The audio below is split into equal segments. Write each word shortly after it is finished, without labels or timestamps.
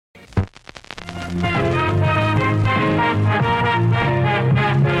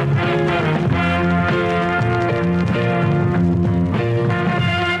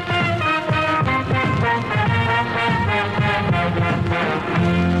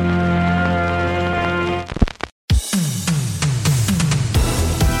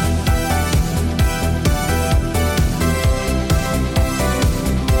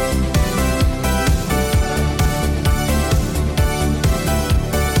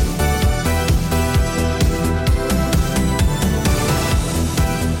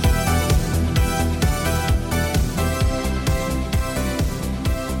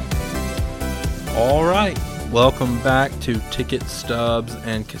Welcome back to Ticket Stubs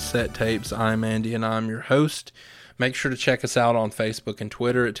and Cassette Tapes. I'm Andy and I'm your host. Make sure to check us out on Facebook and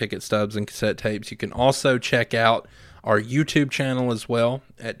Twitter at Ticket Stubs and Cassette Tapes. You can also check out our YouTube channel as well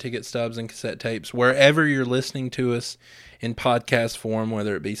at Ticket Stubs and Cassette Tapes. Wherever you're listening to us in podcast form,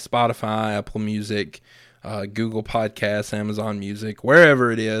 whether it be Spotify, Apple Music, Google Podcasts, Amazon Music,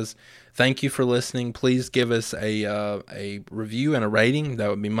 wherever it is, thank you for listening. Please give us a review and a rating. That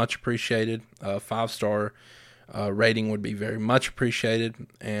would be much appreciated. 5-star rating would be very much appreciated.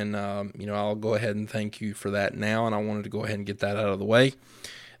 And, I'll go ahead and thank you for that now. And I wanted to go ahead and get that out of the way.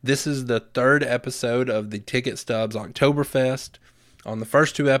 This is the third episode of the Ticket Stubs Oktoberfest. On the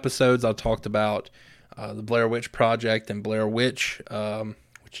first two episodes, I talked about the Blair Witch Project and Blair Witch,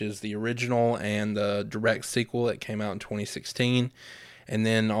 which is the original and the direct sequel that came out in 2016. And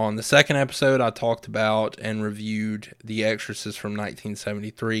then on the second episode, I talked about and reviewed The Exorcist from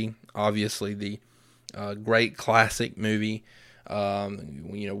 1973. Obviously, the great classic movie,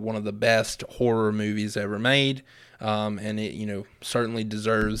 one of the best horror movies ever made. And it, certainly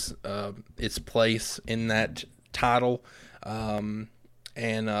deserves its place in that title. So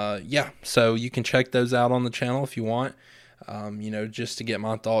you can check those out on the channel if you want. Just to get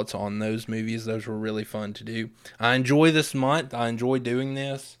my thoughts on those movies. Those were really fun to do. I enjoy this month. I enjoy doing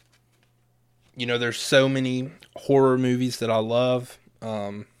this. There's so many horror movies that I love.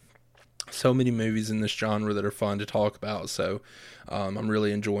 So many movies in this genre that are fun to talk about. So I'm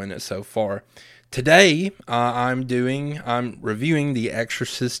really enjoying it so far. Today, I'm reviewing The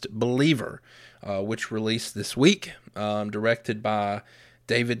Exorcist Believer, which released this week, directed by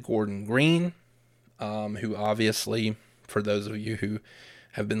David Gordon Green, who obviously, for those of you who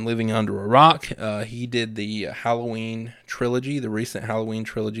have been living under a rock, he did the Halloween trilogy, the recent Halloween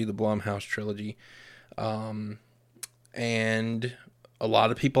trilogy, the Blumhouse trilogy. And a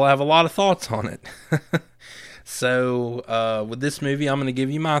lot of people have a lot of thoughts on it. So with this movie, I'm going to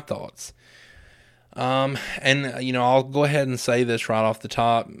give you my thoughts. I'll go ahead and say this right off the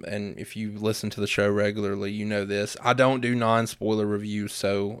top, and if you listen to the show regularly, you know this. I don't do non-spoiler reviews,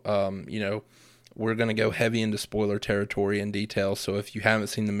 so, we're going to go heavy into spoiler territory and detail, so if you haven't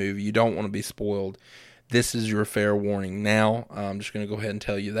seen the movie, you don't want to be spoiled, this is your fair warning now. I'm just going to go ahead and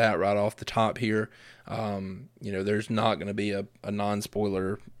tell you that right off the top here. There's not going to be a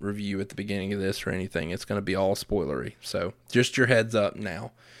non-spoiler review at the beginning of this or anything. It's going to be all spoilery, so just your heads up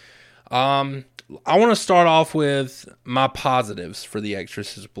now. I want to start off with my positives for The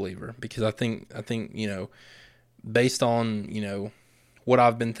Exorcist Believer, because I think based on, what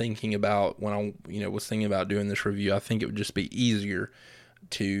I've been thinking about when I, was thinking about doing this review, I think it would just be easier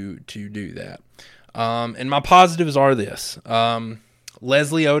to do that. And my positives are this.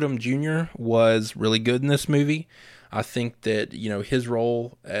 Leslie Odom Jr. was really good in this movie. I think that, his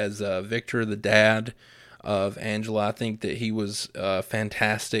role as Victor, the dad of Angela, I think that he was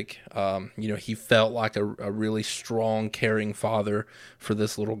fantastic. He felt like a really strong, caring father for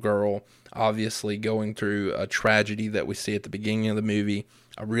this little girl, obviously going through a tragedy that we see at the beginning of the movie.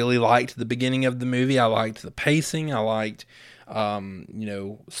 I really liked the beginning of the movie. I liked the pacing. I liked,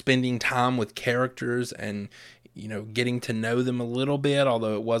 spending time with characters and, getting to know them a little bit,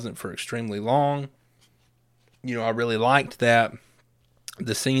 although it wasn't for extremely long. I really liked that.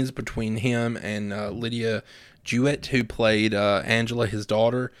 The scenes between him and Lydia Jewett, who played Angela, his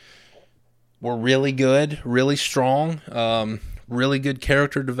daughter, were really good, really strong, really good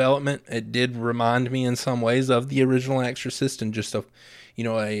character development. It did remind me in some ways of the original Exorcist, and just a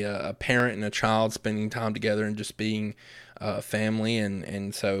parent and a child spending time together and just being a family,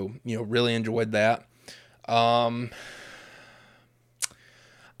 and so really enjoyed that. The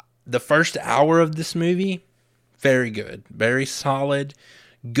first hour of this movie, very good, very solid,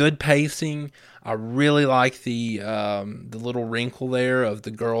 good pacing. I really like the little wrinkle there of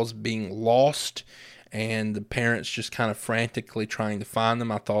the girls being lost and the parents just kind of frantically trying to find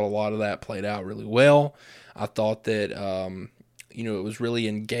them. I thought a lot of that played out really well. I thought that it was really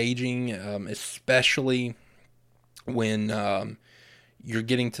engaging, especially when you're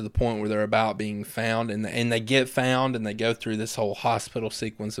getting to the point where they're about being found, and they get found, and they go through this whole hospital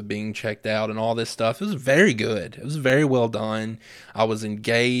sequence of being checked out and all this stuff. It was very good. It was very well done. I was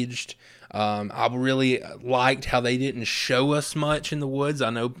engaged. I really liked how they didn't show us much in the woods. I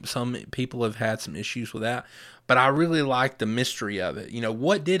know some people have had some issues with that, but I really liked the mystery of it.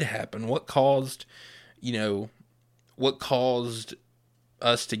 What did happen? What caused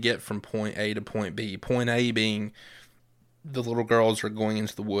us to get from point A to point B? Point A being the little girls are going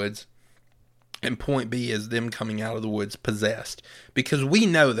into the woods, and point B is them coming out of the woods possessed, because we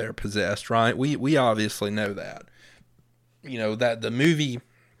know they're possessed, right? We obviously know that. That the movie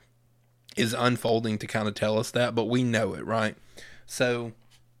is unfolding to kind of tell us that, but we know it, right? So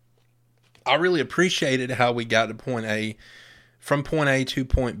I really appreciated how we got to point A, from point A to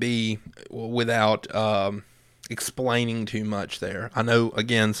point B, without explaining too much there. I know,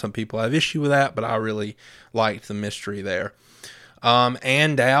 again, some people have issue with that, but I really liked the mystery there.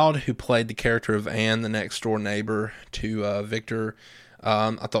 Ann Dowd, who played the character of Anne, the next door neighbor to Victor,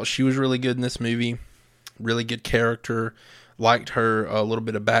 I thought she was really good in this movie. Really good character. Liked her, a little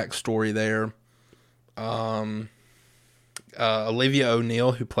bit of backstory there. Olivia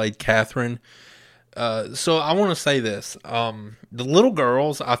O'Neill, who played Catherine. So I want to say this. The little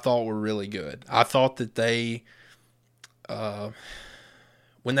girls I thought were really good. I thought that they,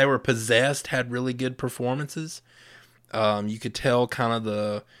 when they were possessed, had really good performances. You could tell kind of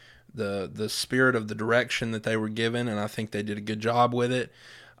the spirit of the direction that they were given, and I think they did a good job with it.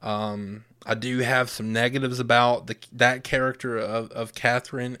 I do have some negatives about that character of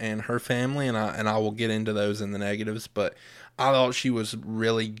Catherine and her family, and I will get into those in the negatives, but I thought she was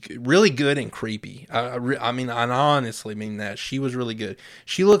really, really good and creepy. I mean, I honestly mean that. She was really good.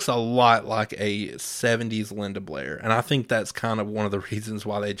 She looks a lot like a 70s Linda Blair, and I think that's kind of one of the reasons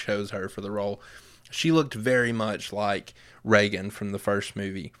why they chose her for the role. She looked very much like Reagan from the first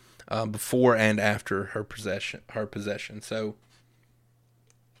movie, before and after her possession. So,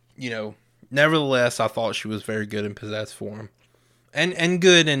 nevertheless, I thought she was very good in possessed form, and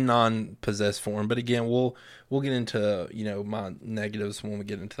good in non-possessed form. But again, we'll get into my negatives when we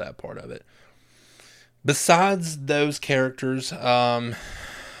get into that part of it. Besides those characters, I'm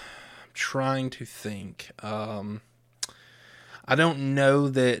trying to think. I don't know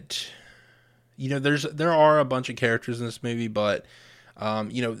that. There are a bunch of characters in this movie, but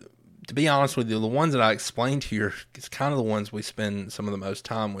to be honest with you, the ones that I explained to you is kind of the ones we spend some of the most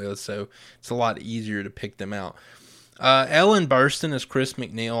time with, so it's a lot easier to pick them out. Ellen Burstyn as Chris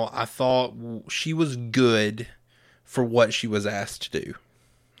McNeil, I thought she was good for what she was asked to do.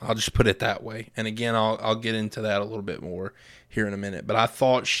 I'll just put it that way. And again, I'll get into that a little bit more here in a minute. But I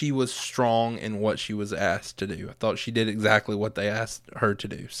thought she was strong in what she was asked to do. I thought she did exactly what they asked her to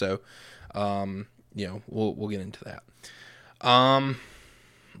do. So, we'll get into that.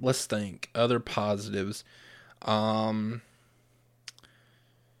 Let's think. Other positives.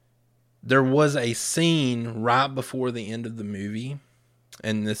 There was a scene right before the end of the movie,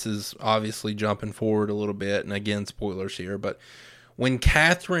 and this is obviously jumping forward a little bit, and again, spoilers here, but when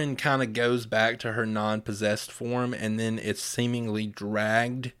Catherine kind of goes back to her non-possessed form, and then it's seemingly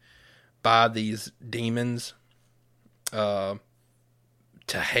dragged by these demons to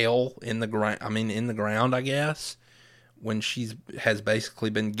hell in the ground, I guess, when has basically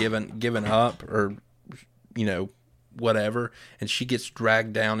been given up, or whatever, and she gets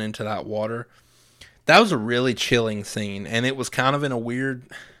dragged down into that water. That was a really chilling scene, and it was kind of in a weird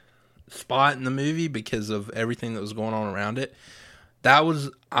spot in the movie because of everything that was going on around it.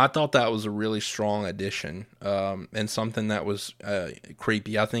 I thought that was a really strong addition, and something that was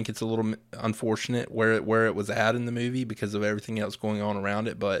creepy. I think it's a little unfortunate where it was at in the movie because of everything else going on around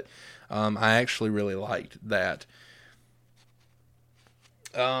it, but I actually really liked that.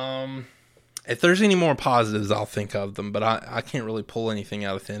 If there's any more positives, I'll think of them, but I can't really pull anything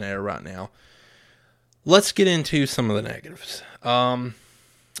out of thin air right now. Let's get into some of the negatives.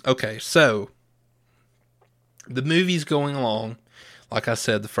 Okay, so the movie's going along. Like I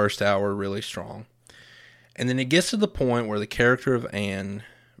said, the first hour really strong. And then it gets to the point where the character of Anne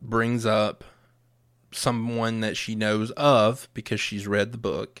brings up someone that she knows of because she's read the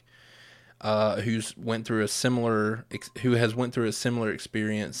book, who has went through a similar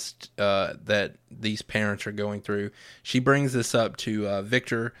experience that these parents are going through. She brings this up to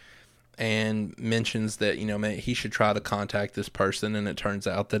Victor and mentions that he should try to contact this person, and it turns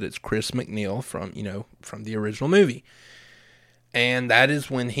out that it's Chris McNeil from the original movie. And that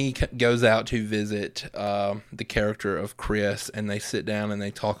is when he goes out to visit the character of Chris, and they sit down and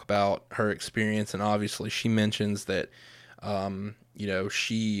they talk about her experience. And obviously she mentions that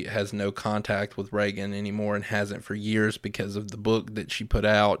she has no contact with Reagan anymore and hasn't for years because of the book that she put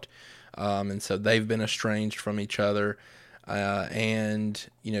out. And so they've been estranged from each other. And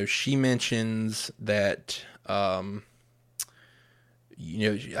she mentions that, I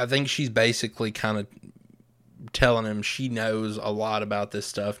think she's basically kind of telling him she knows a lot about this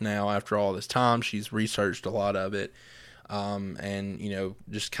stuff now after all this time. She's researched a lot of it. And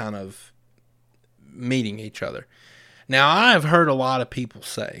just kind of meeting each other. Now, I've heard a lot of people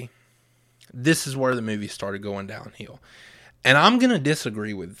say this is where the movie started going downhill. And I'm going to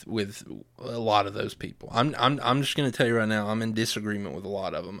disagree with a lot of those people. I'm just going to tell you right now, I'm in disagreement with a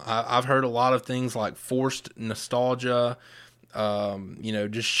lot of them. I've heard a lot of things like forced nostalgia,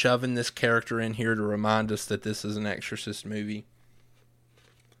 just shoving this character in here to remind us that this is an Exorcist movie.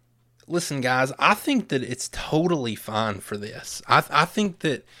 Listen, guys, I think that it's totally fine for this. I think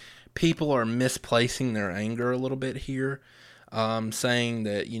that people are misplacing their anger a little bit here, saying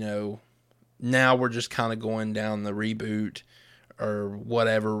that, now we're just kind of going down the reboot or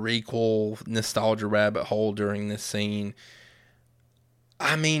whatever, requel, nostalgia rabbit hole during this scene.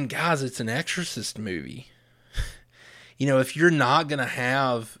 I mean, guys, it's an Exorcist movie. If you're not going to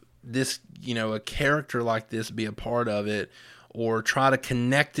have this, a character like this be a part of it or try to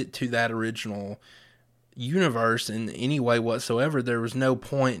connect it to that original universe in any way whatsoever, there was no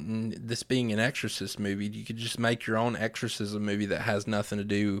point in this being an Exorcist movie. You could just make your own exorcism movie that has nothing to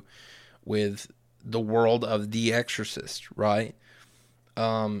do with the world of The Exorcist, right?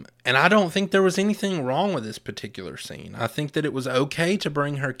 And I don't think there was anything wrong with this particular scene. I think that it was okay to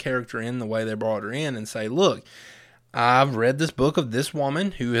bring her character in the way they brought her in and say, look, I've read this book of this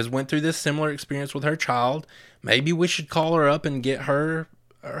woman who has went through this similar experience with her child. Maybe we should call her up and get her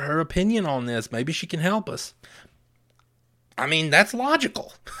opinion on this. Maybe she can help us. I mean, that's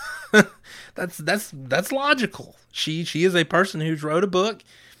logical. that's logical. She is a person who's wrote a book.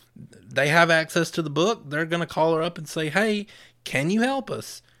 They have access to the book. They're going to call her up and say, hey, can you help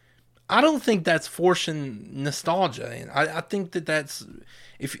us? I don't think that's forcing nostalgia. I think that that's,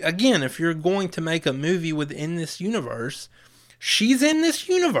 if you're going to make a movie within this universe, she's in this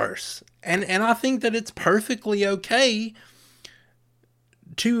universe. And I think that it's perfectly okay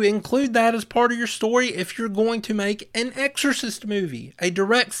to include that as part of your story if you're going to make an Exorcist movie, a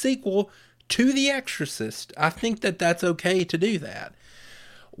direct sequel to The Exorcist. I think that that's okay to do that.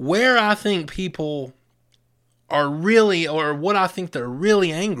 Where I think people are really, or what I think they're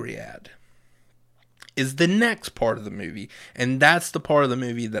really angry at, is the next part of the movie. And that's the part of the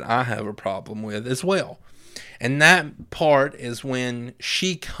movie that I have a problem with as well. And that part is when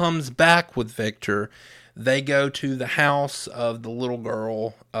she comes back with Victor. They go to the house of the little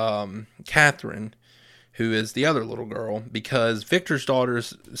girl, Catherine, who is the other little girl, because Victor's daughter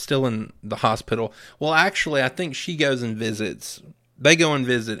is still in the hospital. Well, actually, I think she goes and visits. They go and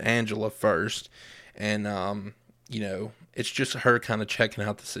visit Angela first. And, it's just her kind of checking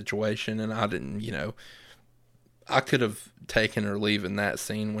out the situation. And I didn't, I could have taken or leaving that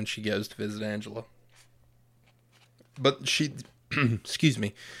scene when she goes to visit Angela. But she, excuse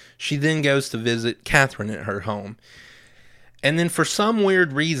me, she then goes to visit Catherine at her home. And then for some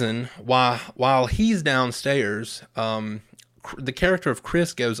weird reason, while he's downstairs, the character of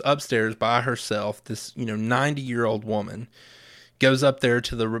Chris goes upstairs by herself. This, 90-year-old woman goes up there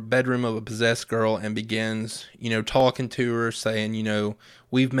to the bedroom of a possessed girl and begins, talking to her, saying,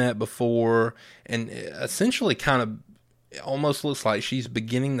 we've met before, and essentially kind of almost looks like she's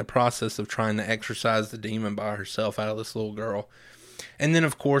beginning the process of trying to exorcise the demon by herself out of this little girl. And then,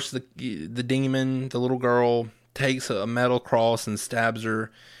 of course, the demon, the little girl, takes a metal cross and stabs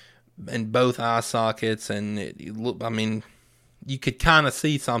her in both eye sockets, and you could kind of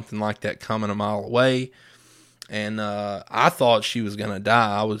see something like that coming a mile away. And I thought she was going to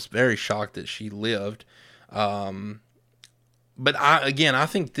die. I was very shocked that she lived. But I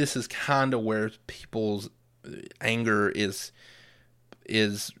think this is kind of where people's anger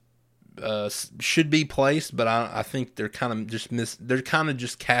should be placed. But I think they're kind of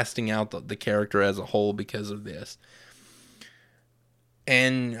just casting out the character as a whole because of this.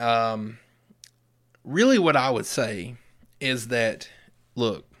 And really, what I would say is that,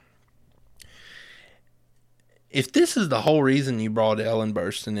 look, if this is the whole reason you brought Ellen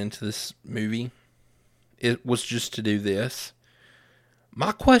Burstyn into this movie, it was just to do this,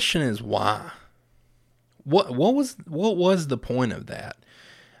 my question is why? What was the point of that?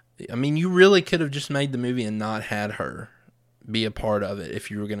 I mean, you really could have just made the movie and not had her be a part of it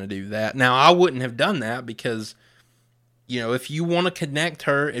if you were going to do that. Now, I wouldn't have done that because, if you want to connect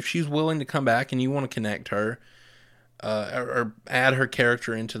her, if she's willing to come back and you want to connect her, or add her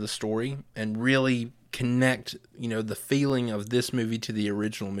character into the story and really connect, the feeling of this movie to the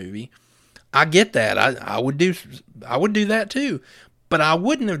original movie. I get that. I would do that too, but I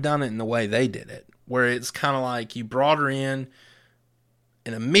wouldn't have done it in the way they did it, where it's kind of like you brought her in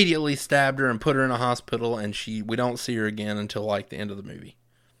and immediately stabbed her and put her in a hospital, and we don't see her again until like the end of the movie.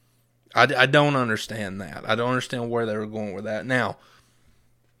 I don't understand that. I don't understand where they were going with that. Now,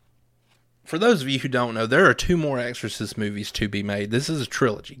 for those of you who don't know, there are 2 more Exorcist movies to be made. This is a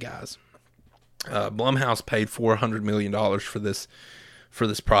trilogy, guys. Blumhouse paid $400 million for this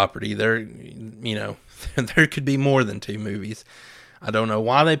property. There could be more than 2 movies. I don't know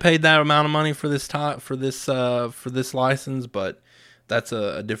why they paid that amount of money for this license, but that's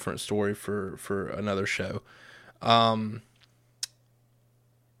a different story for another show.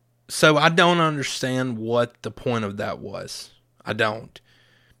 So I don't understand what the point of that was. I don't.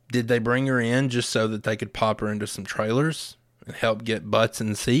 Did they bring her in just so that they could pop her into some trailers and help get butts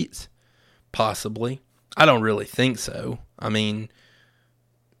in seats? Possibly. I don't really think so. I mean,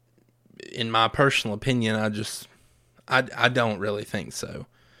 in my personal opinion, I don't really think so.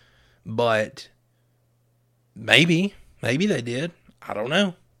 But maybe they did. I don't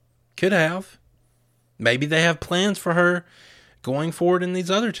know. Could have. Maybe they have plans for her going forward in these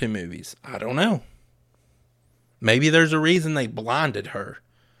other 2 movies. I don't know. Maybe there's a reason they blinded her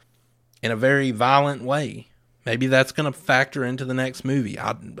in a very violent way. Maybe that's going to factor into the next movie.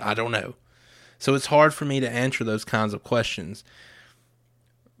 I don't know. So it's hard for me to answer those kinds of questions.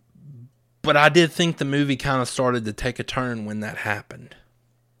 But I did think the movie kind of started to take a turn when that happened.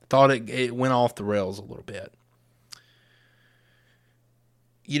 Thought it went off the rails a little bit.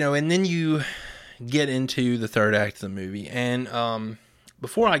 And then you get into the third act of the movie. And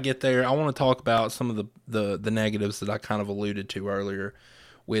before I get there, I want to talk about some of the negatives that I kind of alluded to earlier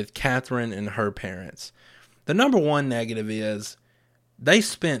with Catherine and her parents. The number one negative is they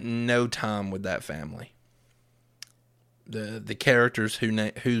spent no time with that family. The characters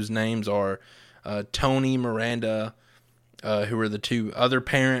whose names are Tony, Miranda, who are the 2 other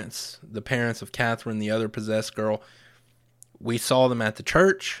parents, the parents of Catherine, the other possessed girl. We saw them at the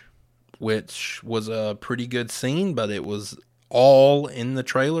church, which was a pretty good scene, but it was all in the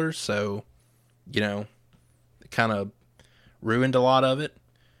trailer, so, it kind of ruined a lot of it.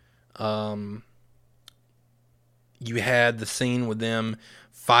 You had the scene with them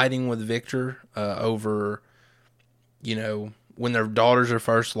fighting with Victor over, when their daughters are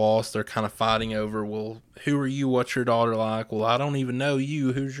first lost, they're kind of fighting over, well, who are you? What's your daughter like? Well, I don't even know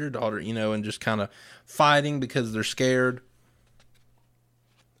you. Who's your daughter? And just kind of fighting because they're scared.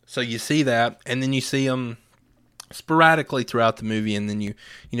 So you see that, and then you see them sporadically throughout the movie, and then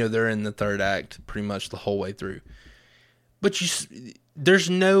they're in the third act pretty much the whole way through. But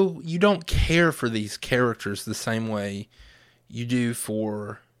you don't care for these characters the same way you do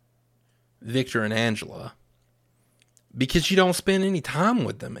for Victor and Angela, because you don't spend any time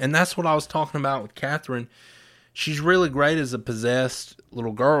with them. And that's what I was talking about with Catherine. She's really great as a possessed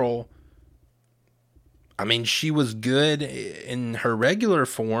little girl. I mean, she was good in her regular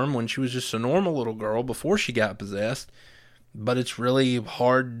form when she was just a normal little girl before she got possessed. But it's really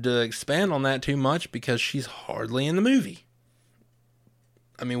hard to expand on that too much because she's hardly in the movie.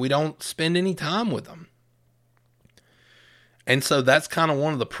 I mean, we don't spend any time with them. And so that's kind of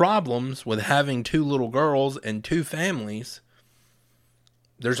one of the problems with having 2 little girls and 2 families.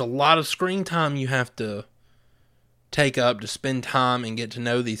 There's a lot of screen time you have to take up to spend time and get to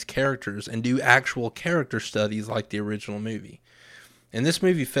know these characters and do actual character studies like the original movie. And this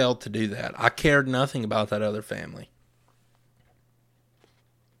movie failed to do that. I cared nothing about that other family.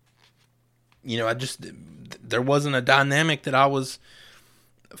 There wasn't a dynamic that I was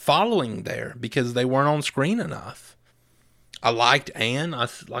following there because they weren't on screen enough. I liked Anne.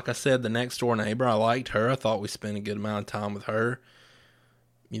 Like I said, the next door neighbor, I liked her. I thought we spent a good amount of time with her.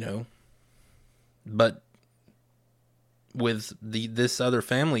 But with this other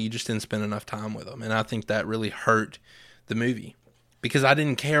family, you just didn't spend enough time with them. And I think that really hurt the movie because I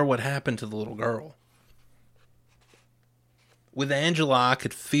didn't care what happened to the little girl. With Angela, I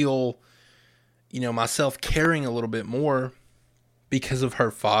could feel, myself caring a little bit more because of her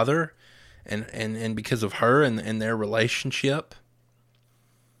father and because of her and their relationship.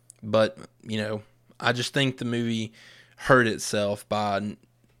 But, I just think the movie hurt itself by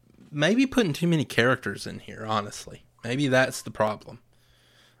maybe putting too many characters in here, honestly. Maybe that's the problem.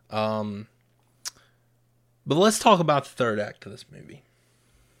 But let's talk about the third act of this movie.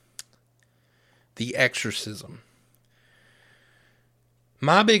 The exorcism.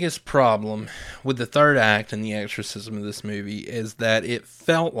 My biggest problem with the third act and the exorcism of this movie is that it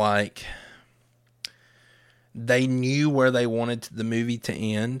felt like they knew where they wanted the movie to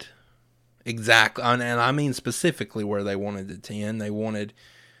end, Exactly. And I mean specifically where they wanted it to end. They wanted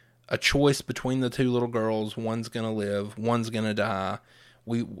a choice between the two little girls. One's going to live, one's going to die.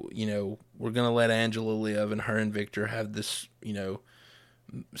 We're going to let Angela live, and her and Victor have this,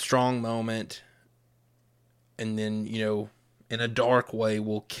 strong moment. And then, in a dark way,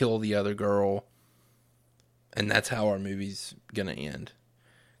 we'll kill the other girl. And that's how our movie's going to end.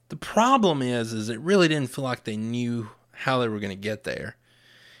 The problem is it really didn't feel like they knew how they were going to get there.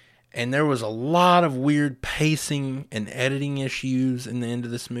 And there was a lot of weird pacing and editing issues in the end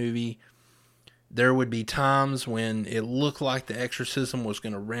of this movie. There would be times when it looked like the exorcism was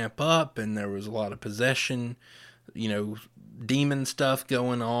going to ramp up and there was a lot of possession, demon stuff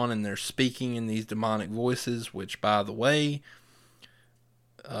going on, and they're speaking in these demonic voices, which, by the way,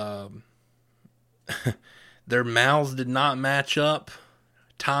 their mouths did not match up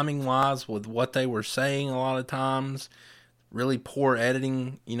timing-wise with what they were saying a lot of times. Really poor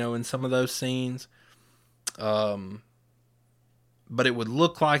editing, in some of those scenes. But it would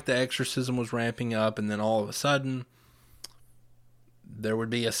look like the exorcism was ramping up, and then all of a sudden, there would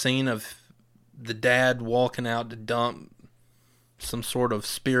be a scene of the dad walking out to dump some sort of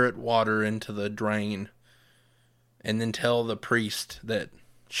spirit water into the drain, and then tell the priest that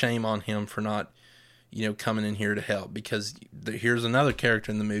shame on him for not, coming in here to help. Because here's another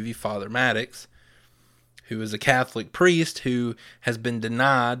character in the movie, Father Maddox, who is a Catholic priest who has been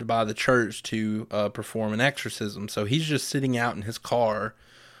denied by the church to perform an exorcism. So he's just sitting out in his car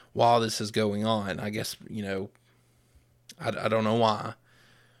while this is going on. I guess, I don't know why.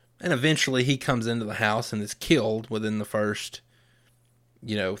 And eventually he comes into the house and is killed within the first,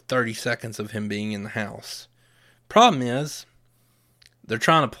 30 seconds of him being in the house. Problem is, they're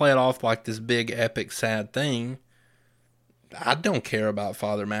trying to play it off like this big, epic, sad thing. I don't care about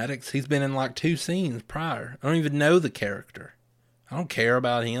Father Maddox. He's been in like 2 scenes prior. I don't even know the character. I don't care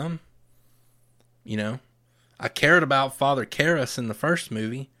about him. I cared about Father Karras in the first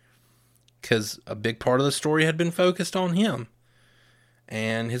movie because a big part of the story had been focused on him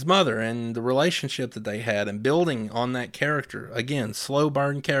and his mother and the relationship that they had and building on that character. Again, slow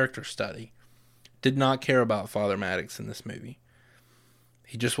burn character study. Did not care about Father Maddox in this movie.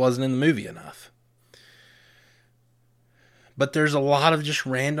 He just wasn't in the movie enough. But there's a lot of just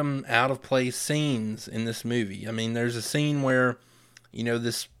random out-of-place scenes in this movie. I mean, there's a scene where,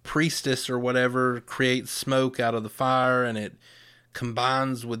 this priestess or whatever creates smoke out of the fire, and it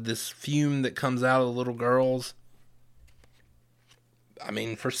combines with this fume that comes out of the little girls. I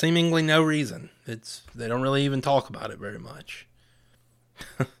mean, for seemingly no reason. They don't really even talk about it very much.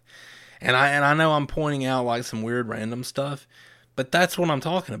 and I know I'm pointing out like some weird random stuff, but that's what I'm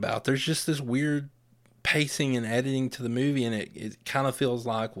talking about. There's just this weird pacing and editing to the movie, and it kind of feels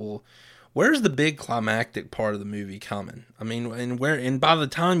like, well, where's the big climactic part of the movie coming? I mean, and by the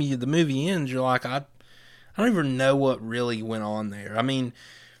time the movie ends, you're like, I don't even know what really went on there. I mean,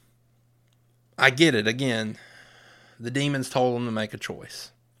 I get it. Again, the demons told him to make a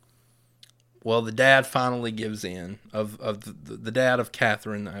choice. Well, the dad finally gives in. Of the dad of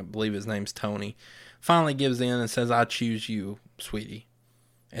Catherine, I believe his name's Tony, finally gives in and says, "I choose you, sweetie."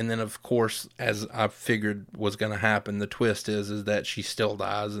 And then, of course, as I figured was going to happen, the twist is that she still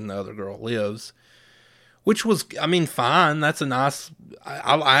dies and the other girl lives. Which was, I mean, fine. That's a nice...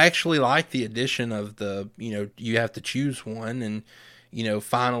 I actually like the addition of the, you have to choose one. And,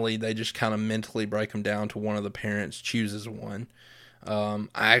 finally they just kind of mentally break them down to one of the parents chooses one. I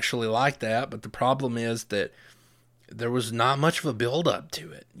actually like that. But the problem is that there was not much of a build-up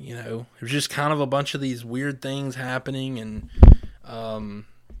to it. It was just kind of a bunch of these weird things happening.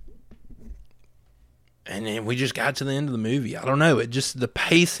 And then we just got to the end of the movie. I don't know. The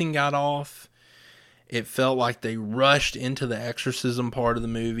pacing got off. It felt like they rushed into the exorcism part of the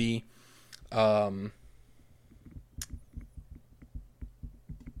movie.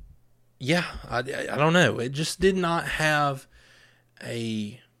 Yeah, I don't know. It just did not have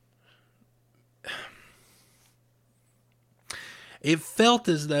a... It felt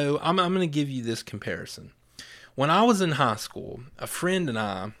as though... I'm going to give you this comparison. When I was in high school, a friend and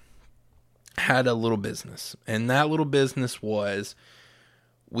I had a little business, and that little business was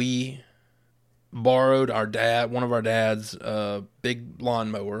we borrowed one of our dad's big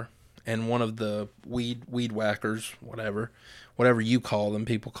lawnmower and one of the weed whackers, whatever you call them.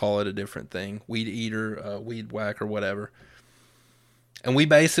 People call it a different thing, weed eater, weed whacker, whatever. And we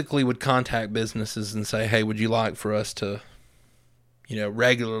basically would contact businesses and say, "Hey, would you like for us to,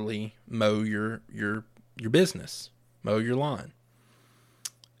 regularly mow your business, mow your lawn?"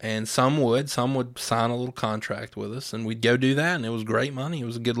 And some would sign a little contract with us, and we'd go do that, and it was great money. It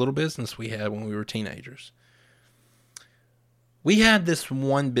was a good little business we had when we were teenagers. We had this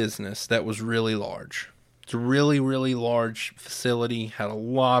one business that was really large. It's a really, really large facility, had a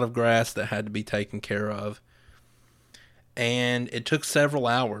lot of grass that had to be taken care of. And it took several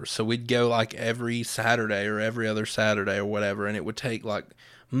hours. So we'd go like every Saturday or every other Saturday or whatever, and it would take like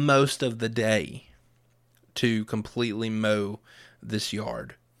most of the day to completely mow this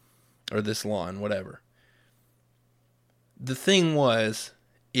yard or this lawn, whatever. The thing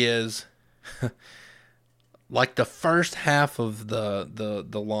is like the first half of the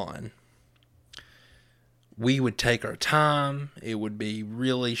lawn, we would take our time. It would be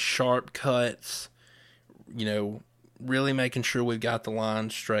really sharp cuts, really making sure we've got the line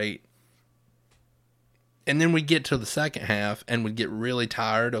straight. And then we'd get to the second half and we'd get really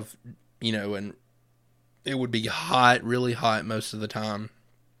tired of, and it would be hot, really hot most of the time.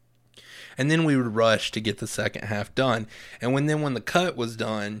 And then we would rush to get the second half done. And when the cut was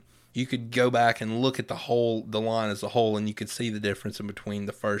done, you could go back and look at the line as a whole, and you could see the difference in between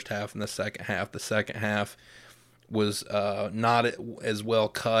the first half and the second half. The second half was not as well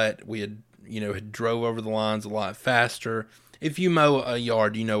cut. We had drove over the lines a lot faster. If you mow a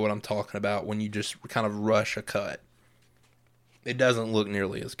yard, you know what I'm talking about when you just kind of rush a cut. It doesn't look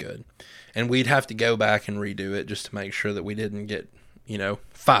nearly as good. And we'd have to go back and redo it just to make sure that we didn't get,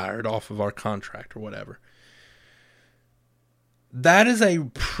 fired off of our contract or whatever. That is a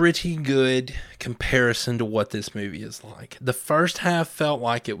pretty good comparison to what this movie is like. The first half felt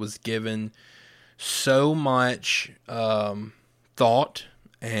like it was given so much thought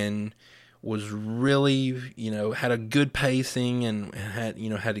and was really, had a good pacing and had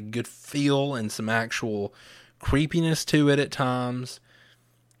a good feel and some actual creepiness to it at times.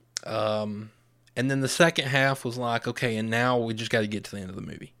 And then the second half was like, okay, and now we just got to get to the end of the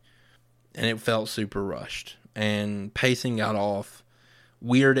movie. And it felt super rushed. And pacing got off.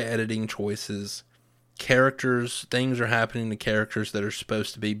 Weird editing choices. Things are happening to characters that are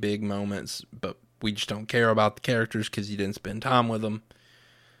supposed to be big moments, but we just don't care about the characters because you didn't spend time with them.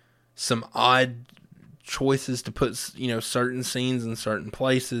 Some odd choices to put, certain scenes in certain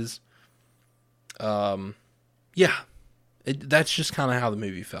places. That's just kind of how the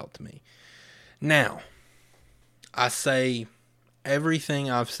movie felt to me. Now, I say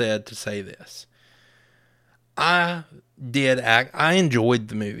everything I've said to say this. I enjoyed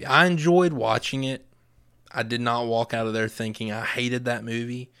the movie. I enjoyed watching it. I did not walk out of there thinking I hated that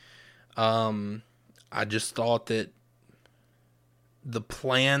movie. I just thought that the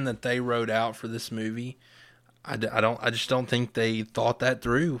plan that they wrote out for this movie, I just don't think they thought that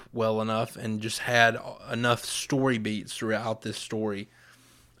through well enough and just had enough story beats throughout this story.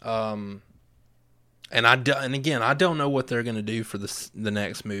 And again, I don't know what they're going to do for the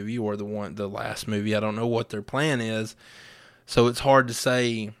next movie or the last movie. I don't know what their plan is. So it's hard to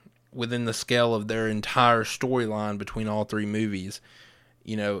say within the scale of their entire storyline between all three movies,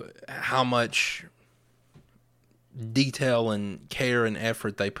 how much detail and care and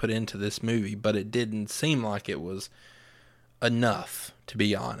effort they put into this movie, but it didn't seem like it was enough, to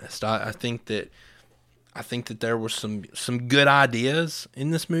be honest. I think that there were some good ideas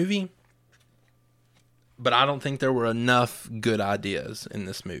in this movie, but I don't think there were enough good ideas in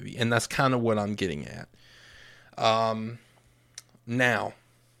this movie, and that's kind of what I'm getting at. Now,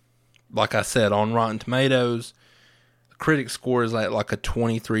 like I said, on Rotten Tomatoes, the critic score is at like a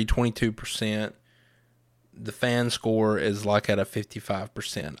 22%. The fan score is like at a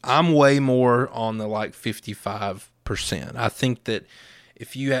 55%. I'm way more on the like 55%. I think that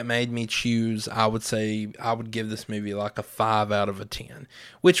if you had made me choose, I would say I would give this movie like a 5 out of a 10,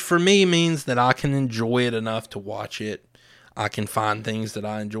 which for me means that I can enjoy it enough to watch it. I can find things that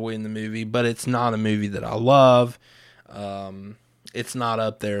I enjoy in the movie, but it's not a movie that I love. It's not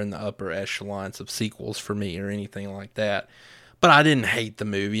up there in the upper echelons of sequels for me or anything like that. But I didn't hate the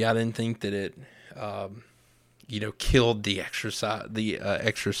movie. I didn't think that it, killed the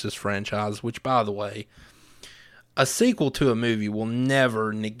Exorcist franchise, which, by the way, a sequel to a movie will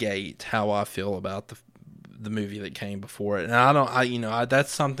never negate how I feel about the movie that came before it. And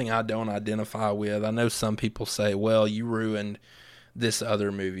that's something I don't identify with. I know some people say, well, you ruined this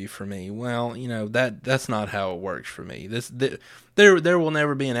other movie for me. Well, that's not how it works for me. There will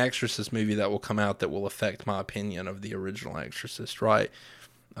never be an Exorcist movie that will come out that will affect my opinion of the original Exorcist, right?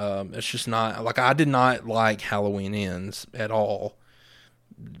 It's just not, like, I did not like Halloween Ends at all.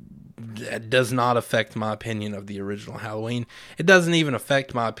 That does not affect my opinion of the original Halloween. It doesn't even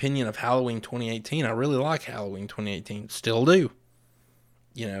affect my opinion of Halloween 2018. I really like Halloween 2018. Still do.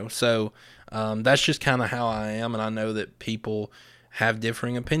 So that's just kind of how I am, and I know that people have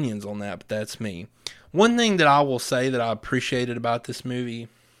differing opinions on that, but that's me. One thing that I will say that I appreciated about this movie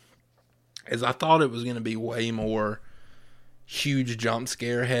is I thought it was going to be way more huge jump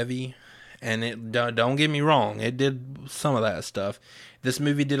scare heavy. And it don't get me wrong, it did some of that stuff. This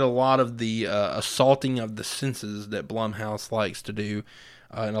movie did a lot of the assaulting of the senses that Blumhouse likes to do,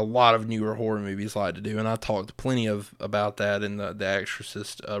 and a lot of newer horror movies like to do. And I talked plenty about that in the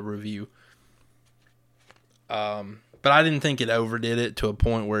Exorcist review. But I didn't think it overdid it to a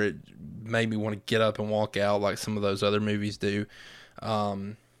point where it made me want to get up and walk out like some of those other movies do.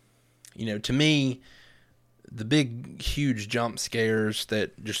 To me, the big, huge jump scares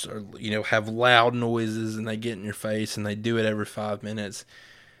that just are, have loud noises and they get in your face and they do it every 5 minutes,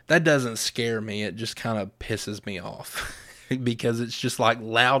 that doesn't scare me. It just kind of pisses me off because it's just like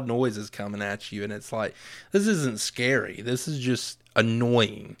loud noises coming at you, and it's like, this isn't scary. This is just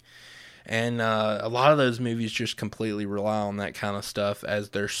annoying. And a lot of those movies just completely rely on that kind of stuff as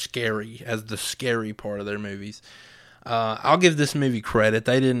the scary part of their movies. I'll give this movie credit.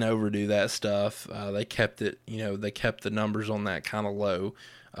 They didn't overdo that stuff. They kept it, they kept the numbers on that kind of low,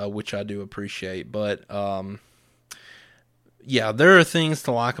 which I do appreciate. But, there are things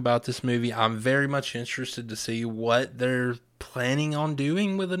to like about this movie. I'm very much interested to see what they're planning on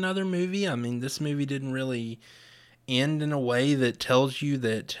doing with another movie. I mean, this movie didn't really end in a way that tells you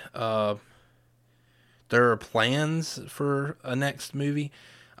that there are plans for a next movie.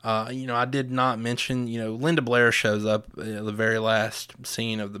 I did not mention, Linda Blair shows up at the very last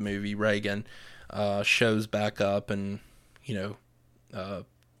scene of the movie. Reagan shows back up and,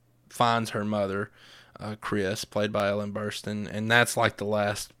 finds her mother, Chris, played by Ellen Burstyn, and that's like the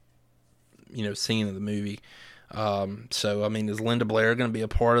last, scene of the movie. Is Linda Blair going to be a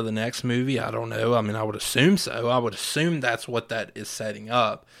part of the next movie? I don't know. I mean, I would assume so. I would assume that's what that is setting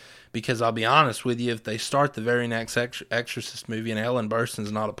up. Because I'll be honest with you, if they start the very next Exorcist movie and Ellen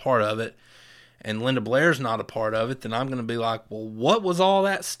Burstyn's not a part of it, and Linda Blair's not a part of it, then I'm going to be like, well, what was all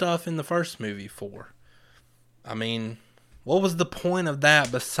that stuff in the first movie for? I mean, what was the point of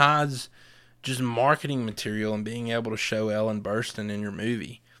that besides just marketing material and being able to show Ellen Burstyn in your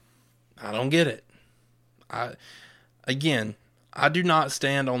movie? I don't get it. I do not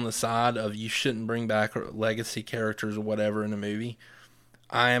stand on the side of you shouldn't bring back legacy characters or whatever in a movie.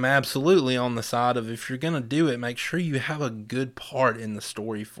 I am absolutely on the side of, if you're going to do it, make sure you have a good part in the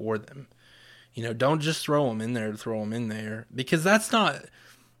story for them. Don't just throw them in there to throw them in there, because that's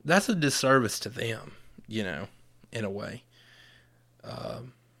a disservice to them, in a way.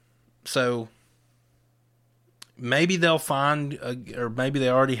 So maybe they'll find, or maybe they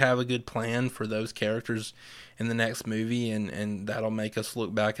already have a good plan for those characters in the next movie, and that'll make us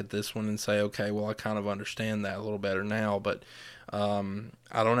look back at this one and say, okay, well, I kind of understand that a little better now, but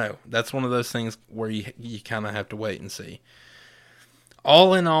I don't know. That's one of those things where you kind of have to wait and see.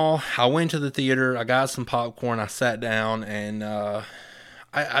 All in all, I went to the theater, I got some popcorn, I sat down, and I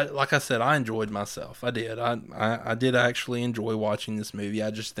like I said, I enjoyed myself. I did. I did actually enjoy watching this movie.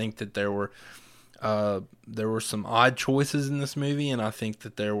 I just think that there were some odd choices in this movie, and I think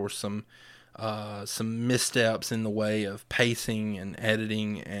that there were some missteps in the way of pacing and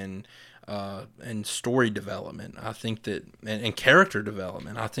editing and story development. I think that, and character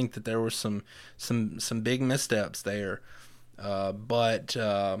development. I think that there were some big missteps there. But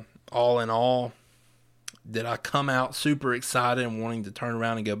all in all, did I come out super excited and wanting to turn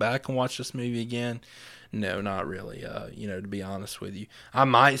around and go back and watch this movie again? No, not really. To be honest with you, I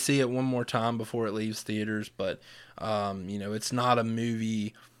might see it one more time before it leaves theaters, but it's not a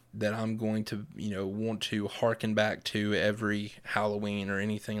movie that I'm going to, want to harken back to every Halloween or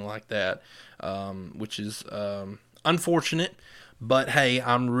anything like that, which is unfortunate. But hey,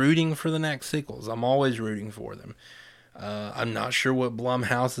 I'm rooting for the next sequels. I'm always rooting for them. I'm not sure what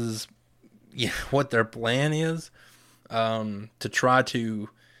Blumhouse's, what their plan is, to try to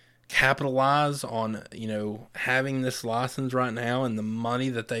capitalize on, having this license right now and the money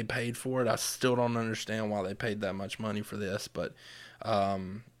that they paid for it. I still don't understand why they paid that much money for this, but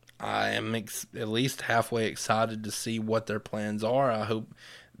I am at least halfway excited to see what their plans are. I hope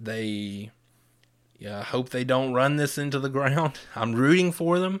they don't run this into the ground. I'm rooting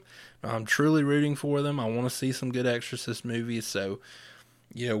for them. I'm truly rooting for them. I want to see some good Exorcist movies. So,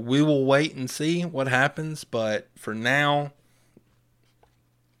 we will wait and see what happens. But for now,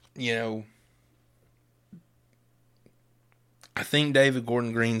 I think David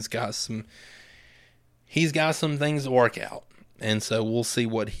Gordon Green's got some things to work out. And so we'll see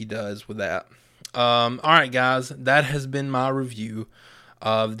what he does with that. All right, guys, that has been my review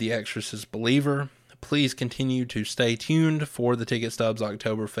of The Exorcist Believer. Please continue to stay tuned for the Ticket Stubs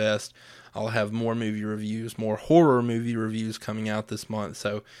Oktoberfest. I'll have more movie reviews, more horror movie reviews coming out this month,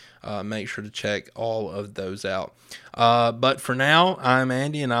 so make sure to check all of those out. But for now, I'm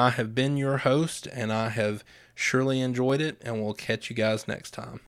Andy, and I have been your host, and I have Surely enjoyed it, and we'll catch you guys next time.